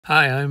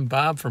Hi, I'm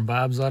Bob from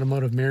Bob's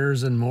Automotive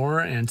Mirrors and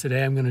More, and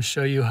today I'm going to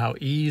show you how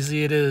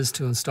easy it is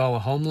to install a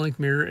Homelink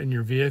mirror in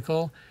your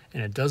vehicle,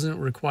 and it doesn't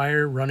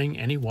require running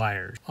any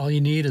wires. All you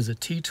need is a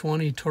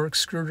T20 Torx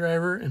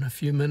screwdriver and a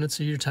few minutes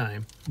of your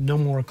time. No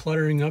more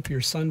cluttering up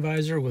your sun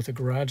visor with a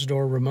garage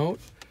door remote,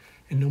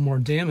 and no more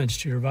damage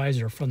to your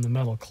visor from the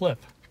metal clip.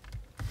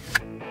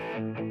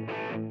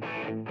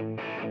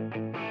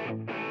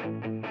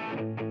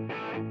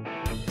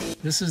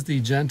 This is the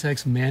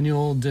Gentex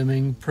manual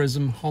dimming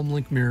Prism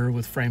Homelink mirror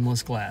with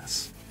frameless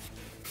glass.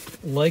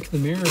 Like the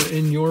mirror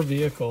in your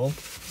vehicle,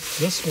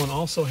 this one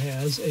also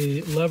has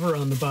a lever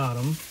on the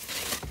bottom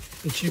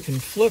that you can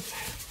flip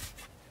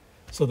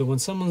so that when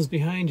someone's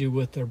behind you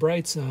with their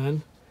brights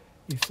on,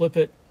 you flip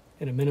it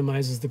and it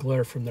minimizes the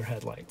glare from their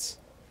headlights.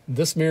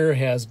 This mirror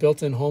has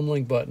built-in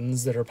Homelink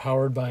buttons that are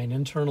powered by an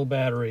internal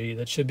battery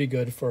that should be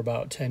good for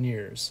about 10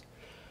 years.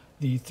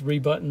 The 3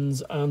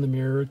 buttons on the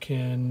mirror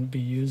can be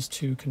used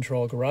to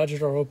control garage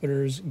door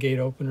openers, gate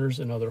openers,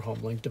 and other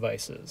Homelink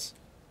devices.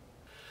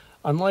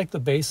 Unlike the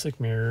basic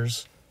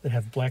mirrors that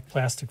have black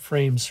plastic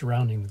frames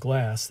surrounding the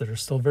glass that are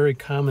still very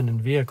common in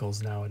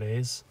vehicles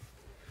nowadays,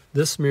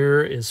 this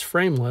mirror is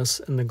frameless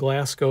and the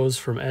glass goes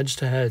from edge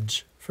to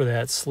edge for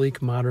that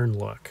sleek modern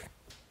look.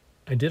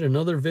 I did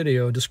another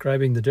video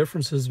describing the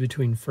differences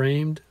between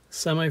framed,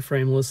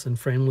 semi-frameless, and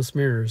frameless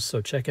mirrors,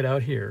 so check it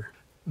out here.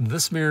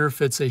 This mirror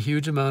fits a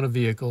huge amount of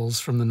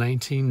vehicles from the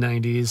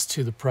 1990s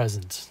to the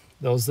present.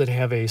 Those that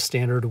have a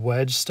standard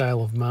wedge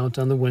style of mount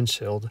on the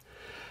windshield,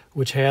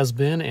 which has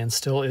been and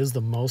still is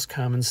the most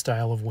common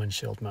style of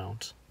windshield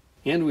mount.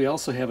 And we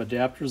also have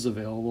adapters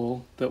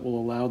available that will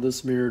allow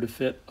this mirror to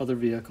fit other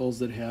vehicles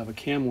that have a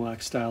cam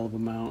lock style of a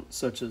mount,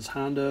 such as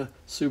Honda,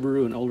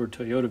 Subaru, and older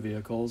Toyota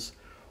vehicles,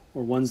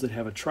 or ones that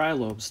have a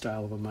tri-lobe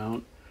style of a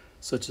mount,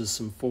 such as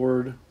some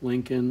Ford,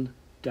 Lincoln,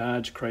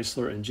 Dodge,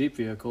 Chrysler, and Jeep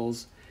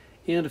vehicles,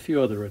 and a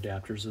few other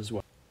adapters as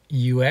well.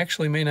 You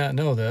actually may not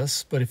know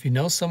this, but if you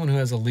know someone who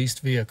has a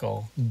leased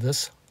vehicle,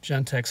 this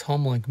Gentex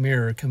Homelink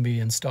mirror can be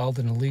installed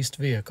in a leased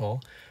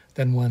vehicle.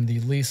 Then when the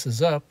lease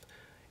is up,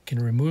 you can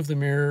remove the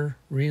mirror,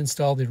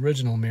 reinstall the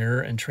original mirror,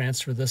 and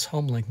transfer this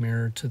Homelink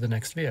mirror to the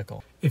next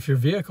vehicle. If your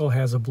vehicle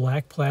has a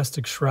black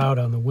plastic shroud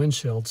on the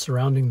windshield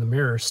surrounding the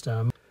mirror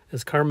stem,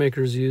 as car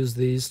makers use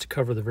these to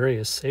cover the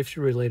various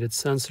safety-related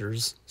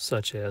sensors,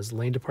 such as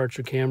lane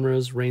departure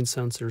cameras, rain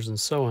sensors, and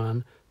so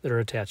on, that are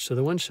attached to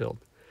the windshield.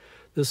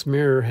 This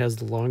mirror has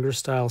the longer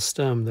style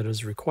stem that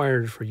is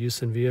required for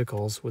use in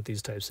vehicles with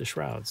these types of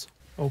shrouds.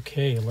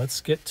 Okay, let's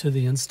get to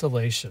the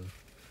installation.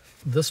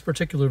 This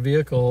particular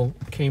vehicle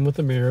came with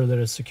a mirror that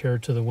is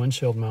secured to the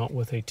windshield mount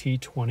with a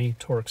T20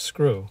 Torx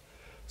screw,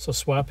 so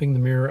swapping the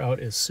mirror out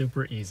is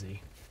super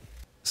easy.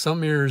 Some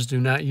mirrors do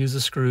not use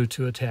a screw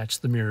to attach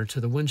the mirror to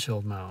the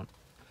windshield mount.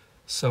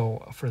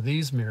 So for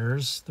these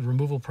mirrors, the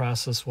removal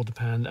process will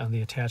depend on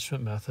the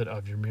attachment method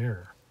of your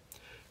mirror.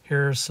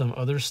 Here are some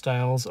other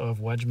styles of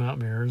wedge mount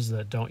mirrors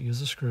that don't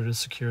use a screw to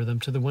secure them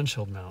to the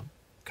windshield mount.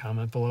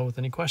 Comment below with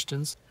any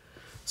questions.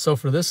 So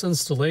for this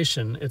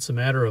installation, it's a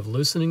matter of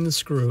loosening the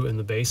screw in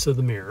the base of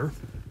the mirror,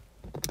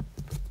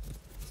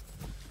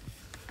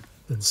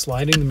 then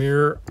sliding the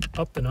mirror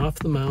up and off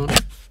the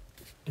mount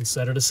and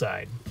set it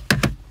aside.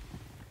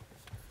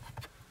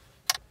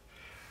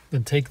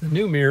 Then take the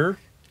new mirror,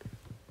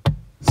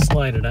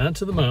 slide it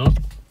onto the mount,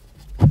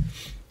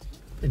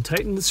 and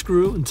tighten the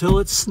screw until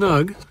it's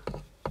snug,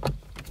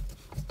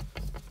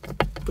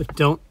 but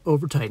don't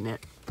over tighten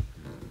it.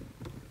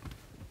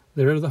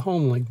 There are the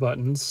Homelink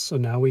buttons, so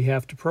now we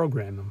have to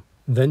program them.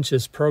 Then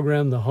just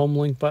program the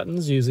Homelink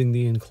buttons using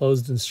the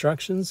enclosed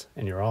instructions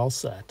and you're all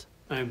set.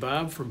 I'm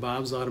Bob from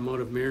Bob's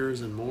Automotive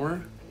Mirrors and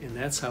More, and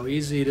that's how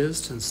easy it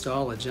is to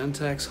install a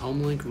Gentex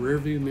Homelink rear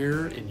view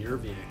mirror in your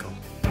vehicle.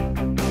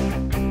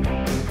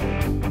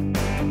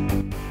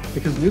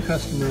 Because new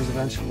customers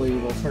eventually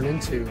will turn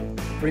into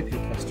repeat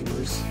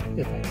customers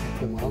if I keep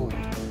them well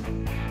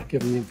and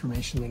give them the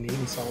information they need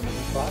and sell them a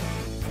new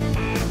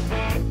product.